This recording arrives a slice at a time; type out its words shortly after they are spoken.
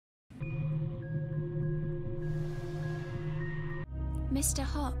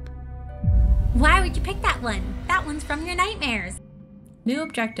Mr.Hopp. Why would you pick that one? That one's from your nightmares. New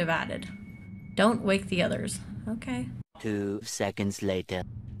objective added. Don't wake the others. Okay. 2 seconds later.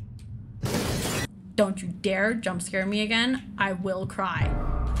 Don't you dare jump scare me again. I will cry.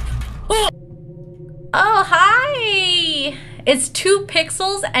 Oh, oh hi! It's 2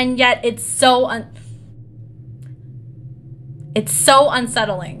 pixels and yet it's so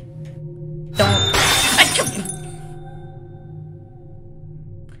unsettling. Don't.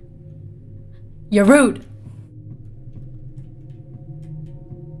 You're rude.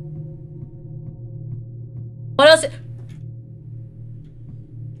 What else?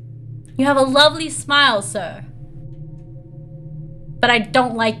 You have a lovely smile, sir. But I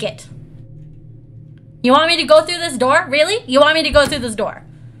don't like it. You want me to go through this door? Really? You want me to go through this door?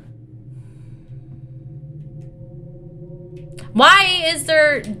 Why is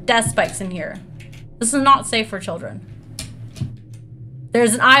there death spikes in here? This is not safe for children.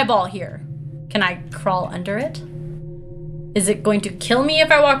 There's an eyeball here. Can I crawl under it? Is it going to kill me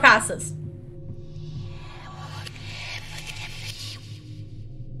if I walk past this?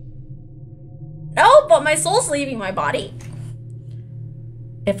 No, but my soul's leaving my body.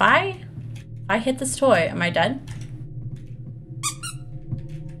 If I hit this toy, am I dead?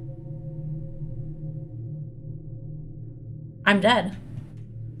 I'm dead.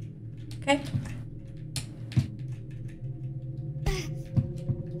 Okay.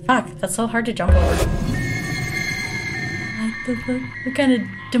 Fuck, that's so hard to jump over. What kind of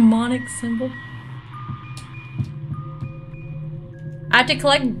demonic symbol? I have to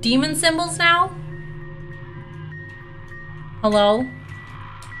collect demon symbols now? Hello?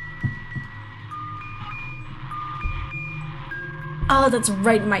 Oh, that's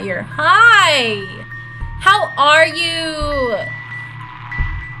right in my ear. Hi! How are you?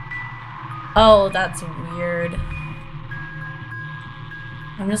 Oh, that's weird.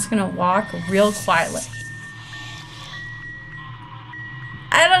 I'm just gonna walk real quietly.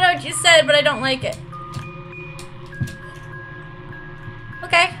 I don't know what you said, but I don't like it.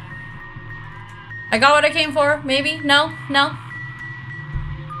 Okay. I got what I came for, maybe? No? No?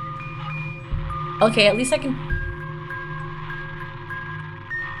 Okay, at least I can...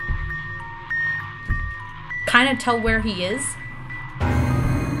 kind of tell where he is.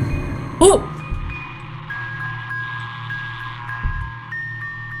 Ooh!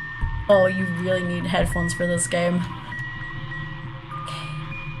 Oh, you really need headphones for this game. Okay.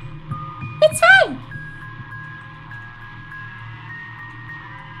 It's fine!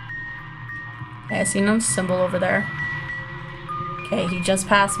 Okay, I see no symbol over there. Okay, he just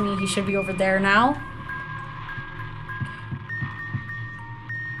passed me. He should be over there now.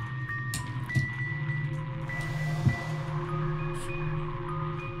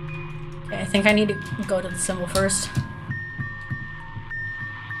 Okay, I think I need to go to the symbol first.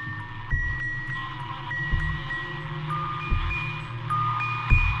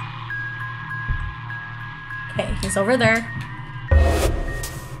 Okay, he's over there.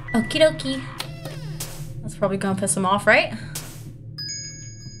 Okie dokie. That's probably gonna piss him off, right?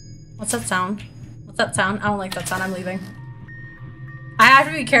 What's that sound? What's that sound? I don't like that sound. I'm leaving. I have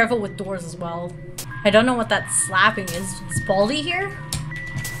to be careful with doors as well. I don't know what that slapping is. Is Baldy here?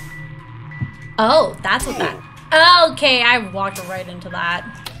 Oh, that's what that... Okay, I walked right into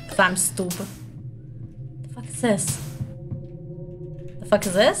that. Because I'm stupid. The fuck is this? The fuck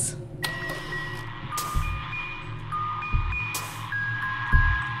is this?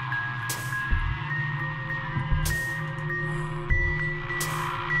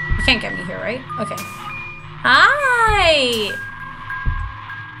 You can't get me here, right? Okay. Hi!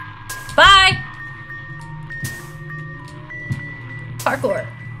 Bye! Parkour.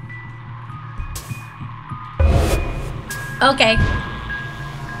 Okay.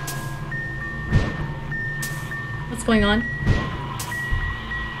 What's going on?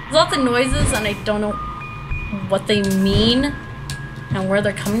 There's lots of noises and I don't know what they mean and where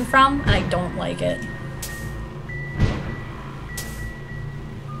they're coming from, and I don't like it.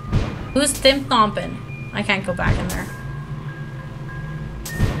 Who's thimp thomping? I can't go back in there.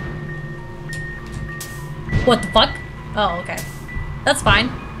 What the fuck? Oh, okay. That's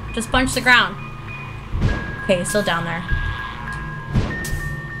fine. Just punch the ground. Okay, he's still down there.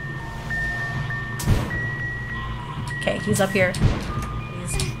 Okay, he's up here.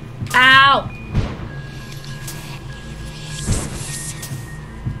 He's... Ow!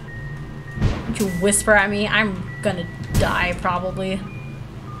 Don't you whisper at me? I'm gonna die, probably.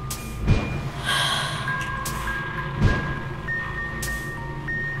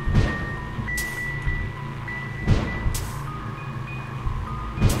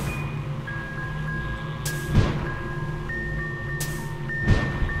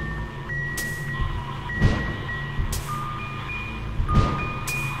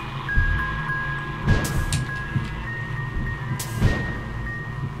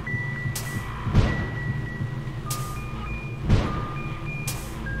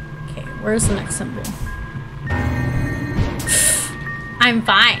 where's the next symbol? I'm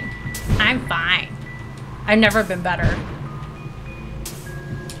fine. I'm fine. I've never been better.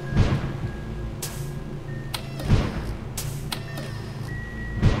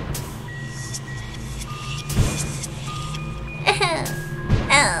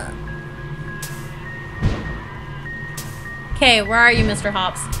 Okay, where are you, Mr.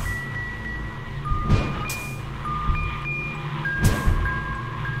 Hops?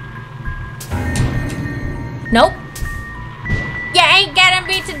 Nope. You ain't getting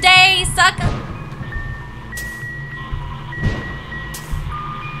me today, sucker.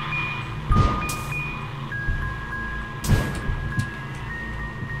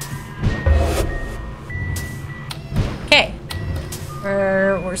 Okay.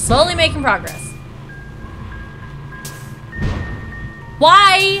 We're slowly making progress.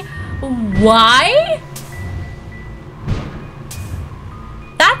 Why? Why?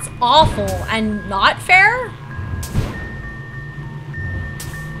 That's awful and not fair.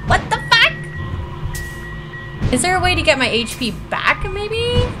 What the fuck? Is there a way to get my HP back,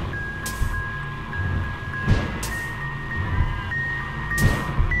 maybe?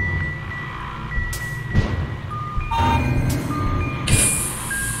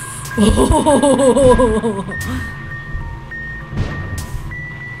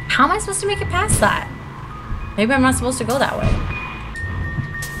 How am I supposed to make it past that? Maybe I'm not supposed to go that way.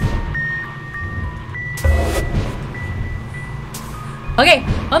 Okay,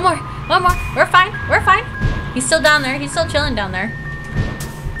 one more. We're fine. We're fine. He's still down there. He's still chilling down there.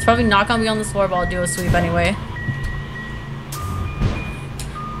 It's probably not gonna be on this floor, but I'll do a sweep anyway.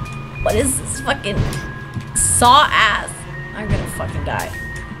 What is this fucking saw ass? I'm gonna fucking die.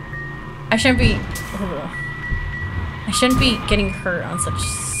 I shouldn't be. Ugh. I shouldn't be getting hurt on such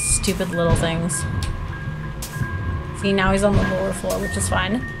stupid little things. See, now he's on the lower floor, which is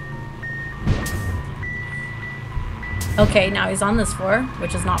fine. Okay, now he's on this floor,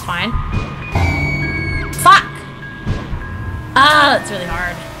 which is not fine. Fuck! Ah, that's really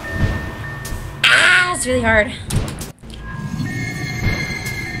hard. Ah, it's really hard.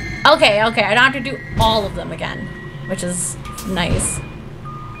 Okay, I don't have to do all of them again, which is nice.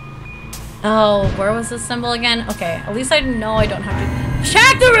 Oh, where was this symbol again? Okay, at least I know I don't have to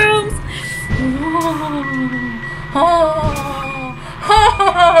check the rooms!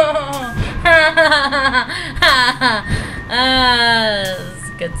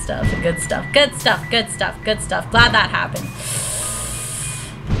 Good stuff. Glad that happened.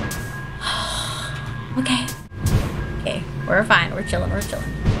 Okay, we're fine. We're chilling.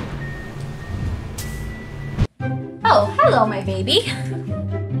 Oh, hello, my baby.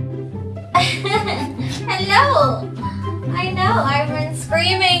 Hello. I know, I've been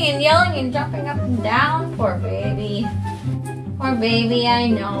screaming and yelling and jumping up and down. Poor baby. Poor baby, I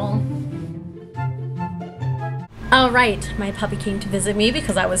know. Alright, my puppy came to visit me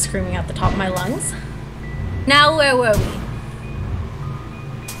because I was screaming at the top of my lungs. Now, where were we?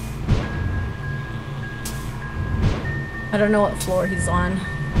 I don't know what floor he's on.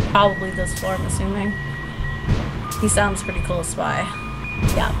 Probably this floor, I'm assuming. He sounds pretty close by.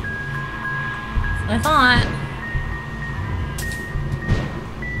 Yeah. That's what I thought.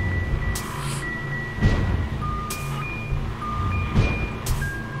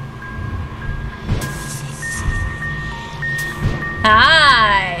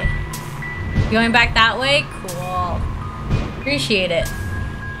 Hi! You going back that way? Cool. Appreciate it.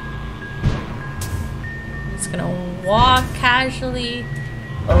 I'm just gonna walk casually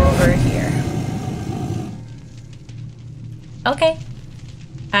over here. Okay.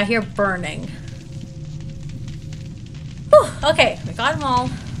 I hear burning. Whew, okay, we got them all.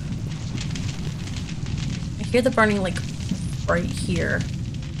 I hear the burning like right here.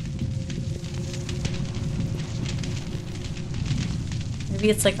 Maybe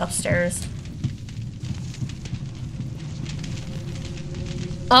it's like upstairs.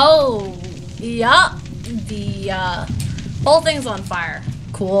 Oh, yeah. The whole thing's on fire.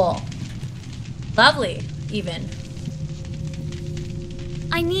 Cool. Lovely, even.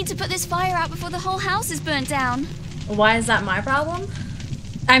 I need to put this fire out before the whole house is burnt down. Why is that my problem?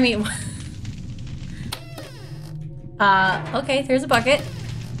 I mean, okay, here's a bucket.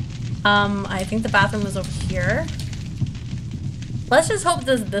 I think the bathroom was over here. Let's just hope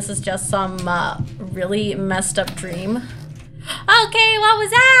this is just some really messed up dream. Okay, what was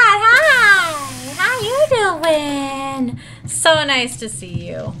that? Hi! How you doing? So nice to see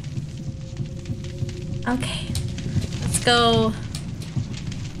you. Okay, let's go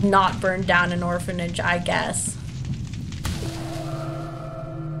not burn down an orphanage, I guess.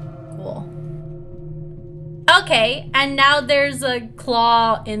 Cool. Okay, and now there's a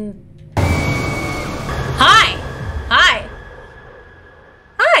claw in Hi! Hi!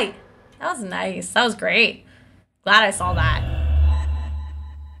 Hi! That was nice. That was great. Glad I saw that.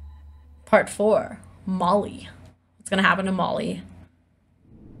 Part 4. Molly. What's gonna happen to Molly?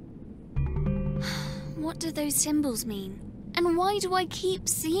 What do those symbols mean? And why do I keep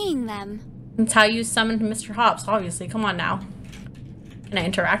seeing them? That's how you summoned Mr. Hops, obviously. Come on now. Can I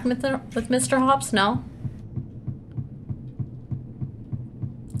interact with Mr. Hops? No.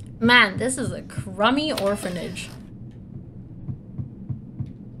 Man, this is a crummy orphanage.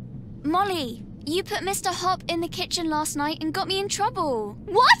 Molly, you put Mr. Hopp in the kitchen last night and got me in trouble.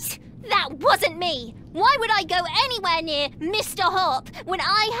 What? That wasn't me! Why would I go anywhere near Mr. Hopp when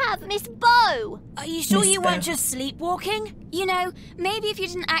I have Miss Bo? Are you sure Miss you Bo. weren't just sleepwalking? You know, maybe if you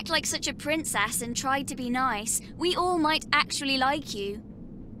didn't act like such a princess and tried to be nice, we all might actually like you.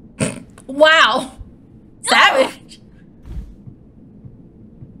 Wow! Savage!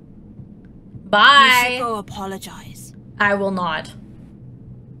 You Bye! should go apologize. I will not.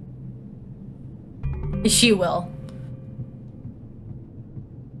 She will.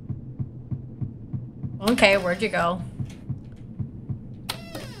 Okay, where'd you go?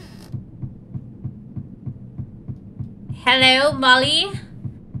 Hello, Molly?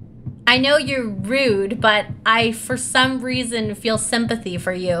 I know you're rude, but I, for some reason, feel sympathy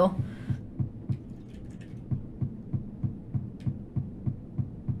for you.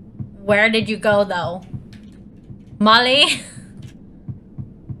 Where did you go, though? Molly?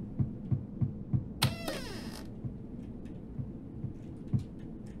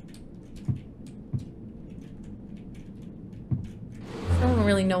 I don't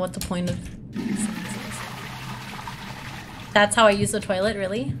really know what the point of these things is. That's how I use the toilet,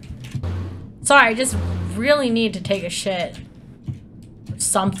 really? Sorry, I just really need to take a shit. Or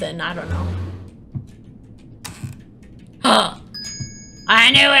something, I don't know.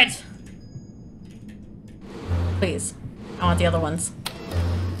 I knew it! Please. I want the other ones.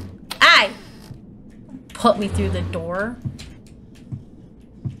 Aye! Put me through the door.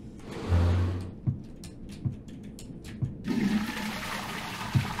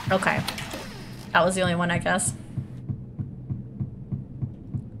 Okay. That was the only one, I guess.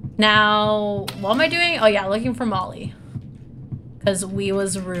 Now, what am I doing? Oh yeah, looking for Molly. Because we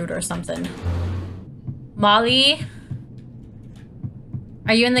was rude or something. Molly?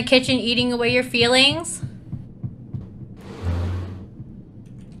 Are you in the kitchen eating away your feelings?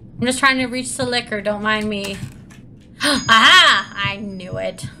 I'm just trying to reach the liquor, don't mind me. Aha! I knew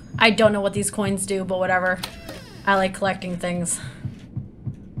it. I don't know what these coins do, but whatever. I like collecting things.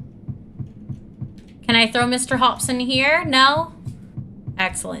 Can I throw Mr. Hops in here? No?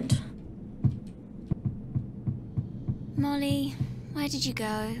 Excellent. Molly, where did you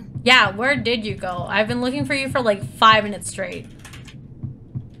go? Yeah, where did you go? I've been looking for you for like 5 minutes straight.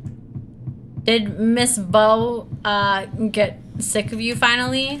 Did Miss Bo get sick of you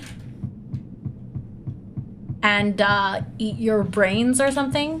finally? And eat your brains or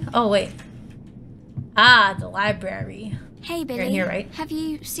something? Oh, wait. Ah, the library. Hey, Billy. You're in here, right? Have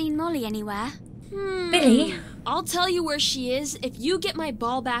you seen Molly anywhere? Billy? I'll tell you where she is if you get my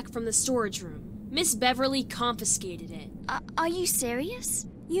ball back from the storage room. Miss Beverly confiscated it. Are you serious?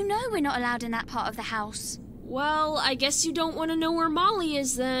 You know we're not allowed in that part of the house. Well, I guess you don't want to know where Molly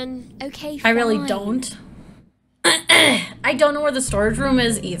is then. Okay, I fine. really don't. I don't know where the storage room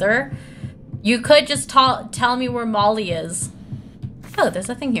is either. You could just tell me where Molly is. Oh, there's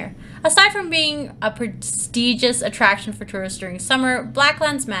a thing here. Aside from being a prestigious attraction for tourists during summer,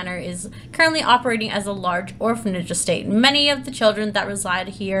 Blacklands Manor is currently operating as a large orphanage estate. Many of the children that reside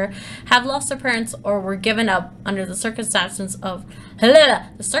here have lost their parents or were given up under the circumstance of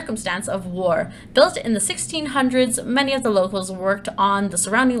war. Built in the 1600s, many of the locals worked on the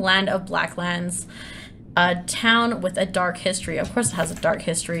surrounding land of Blacklands, a town with a dark history. Of course it has a dark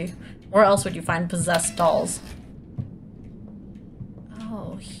history. Where else would you find possessed dolls?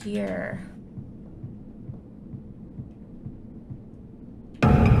 Oh, here.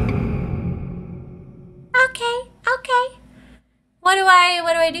 Okay. What do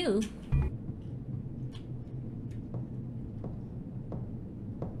I do?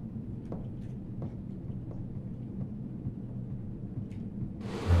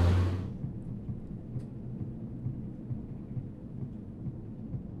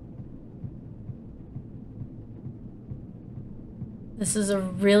 This is a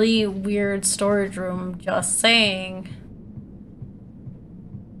really weird storage room, just saying.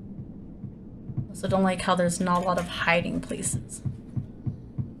 Also don't like how there's not a lot of hiding places.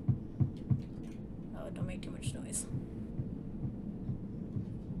 Oh, don't make too much noise.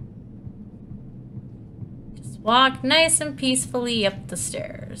 Just walk nice and peacefully up the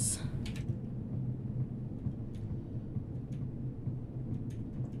stairs.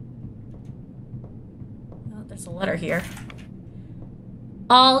 letter here.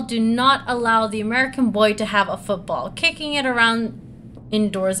 All do not allow the American boy to have a football. Kicking it around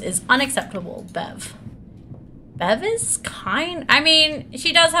indoors is unacceptable, Bev. Bev is kind... I mean,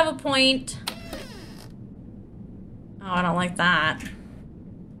 she does have a point. Oh, I don't like that.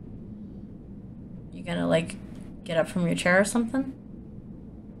 You gonna, like, get up from your chair or something?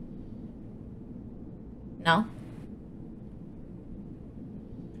 No?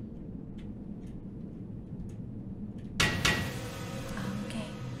 Okay.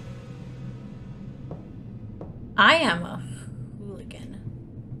 I am a hooligan.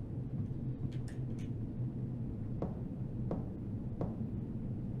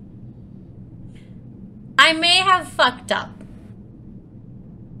 I may have fucked up.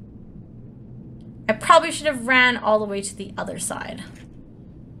 I probably should have ran all the way to the other side.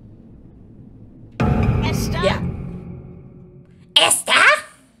 Esther? Yeah. Esther?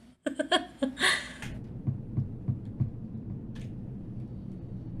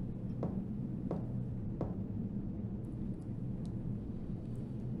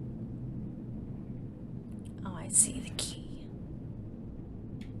 Oh, I see the key.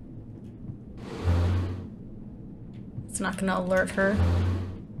 It's not gonna alert her.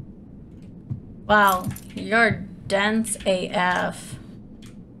 Wow, you're dense AF.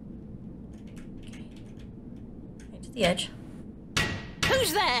 Right to the edge.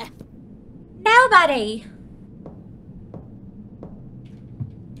 Who's there? Nobody.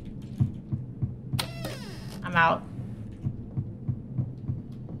 I'm out.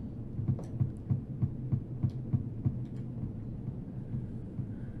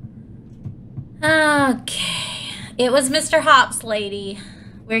 Okay. It was Mr. Hopp's lady.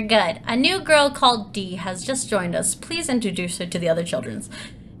 We're good. A new girl called Dee has just joined us. Please introduce her to the other children.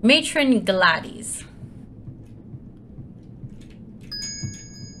 Matron Gladys.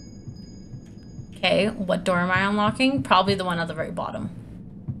 Okay, what door am I unlocking? Probably the one at the very bottom.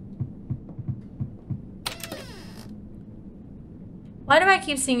 Why do I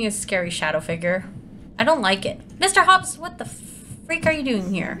keep seeing a scary shadow figure? I don't like it. Mr. Hobbs, what the freak are you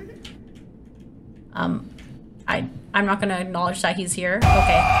doing here? I'm not gonna acknowledge that he's here.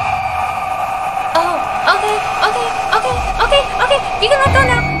 Okay. Oh, okay. You can let go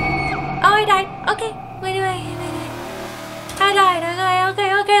now. Oh, I died. Okay, wait. I died.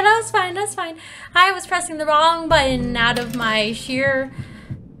 Okay, that's fine. I was pressing the wrong button out of my sheer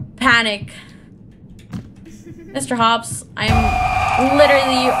panic. Mr. Hobbs, I am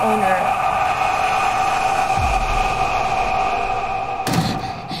literally your owner.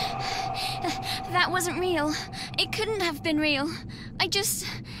 That wasn't real. It couldn't have been real. I just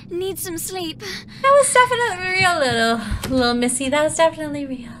need some sleep. That was definitely real, little missy. That was definitely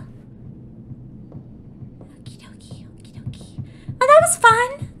real. Okie dokie. Oh, that was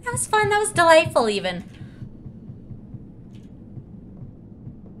fun. That was delightful, even.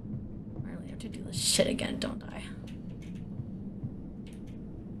 I really have to do this shit again, don't I?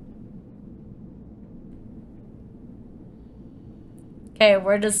 Okay,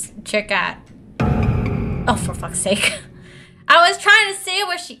 where does Chick at? Oh, for fuck's sake. I was trying to see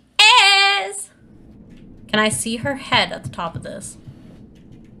where she is. Can I see her head at the top of this?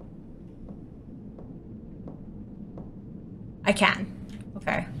 I can.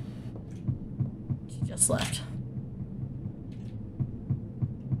 Okay. She just left.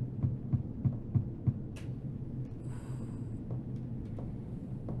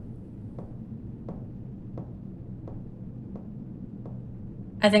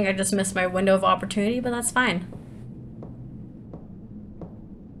 I think I just missed my window of opportunity, but that's fine.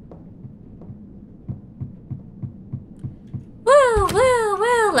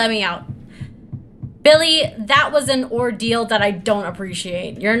 Woo, let me out. Billy, that was an ordeal that I don't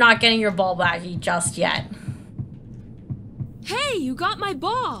appreciate. You're not getting your ball back just yet. Hey, you got my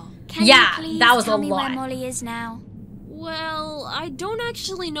ball. Can Yeah, you please that was tell a me where lot. Molly is now? Well, I don't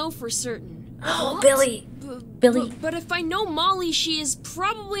actually know for certain. Oh, Billy. Billy. But if I know Molly, she is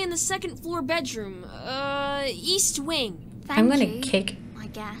probably in the second floor bedroom. East wing. Thank I'm gonna you, kick I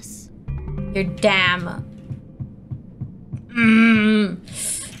guess. your damn...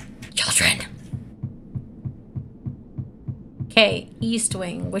 Children. Okay, east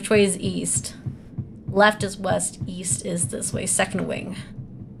wing. Which way is east? Left is west, east is this way. Second wing.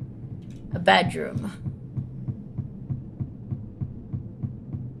 A bedroom.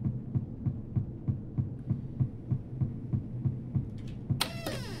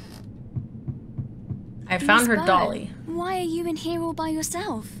 I found Miss her Bird, dolly. Why are you in here all by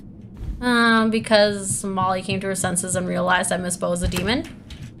yourself? Because Molly came to her senses and realized that Miss Bo was a demon.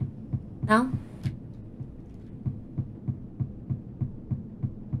 No?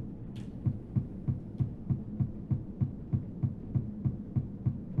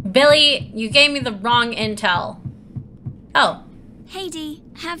 Billy, you gave me the wrong intel. Oh. Heidi,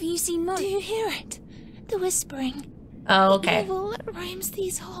 have you seen Do Molly? you hear it? The whispering. Oh, okay. Evil that roams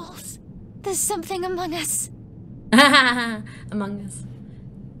these halls. There's something among us. Among Us.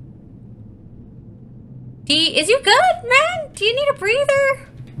 Is you good, man? Do you need a breather?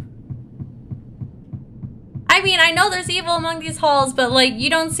 I mean, I know there's evil among these halls, but like, you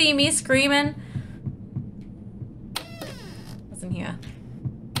don't see me screaming. What's in here?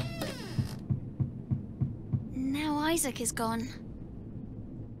 Now Isaac is gone.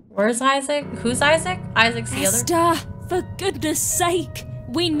 Where's Isaac? Who's Isaac? Isaac's the other. Esther, for goodness sake!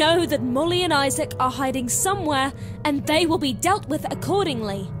 We know that Molly and Isaac are hiding somewhere, and they will be dealt with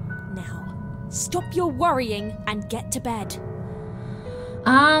accordingly. Now, stop your worrying and get to bed.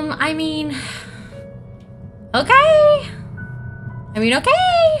 I mean... Okay. I mean,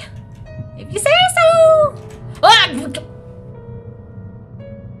 okay. If you say so. Ah!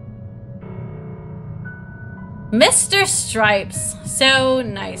 Mr. Stripes, so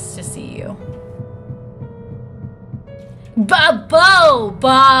nice to see you. Bow.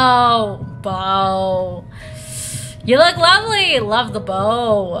 You look lovely. Love the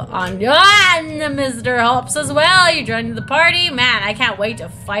bow on you. And Mr. Hopps as well. You joining the party? Man, I can't wait to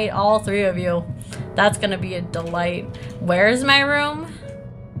fight all three of you. That's gonna be a delight. Where's my room?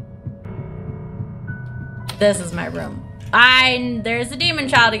 This is my room. There's the demon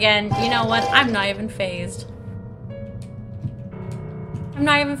child again. You know what? I'm not even phased. I'm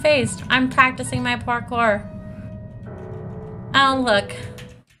not even phased. I'm practicing my parkour. Oh, look.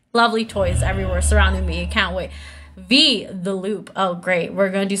 Lovely toys everywhere surrounding me. Can't wait. V, the loop. Oh, great. We're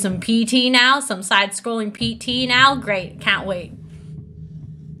going to do some PT now. Some side-scrolling PT now. Great. Can't wait.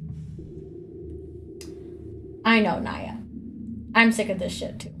 I know, Naya. I'm sick of this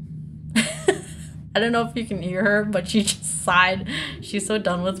shit, too. I don't know if you can hear her, but she just sighed. She's so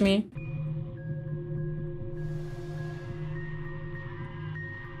done with me.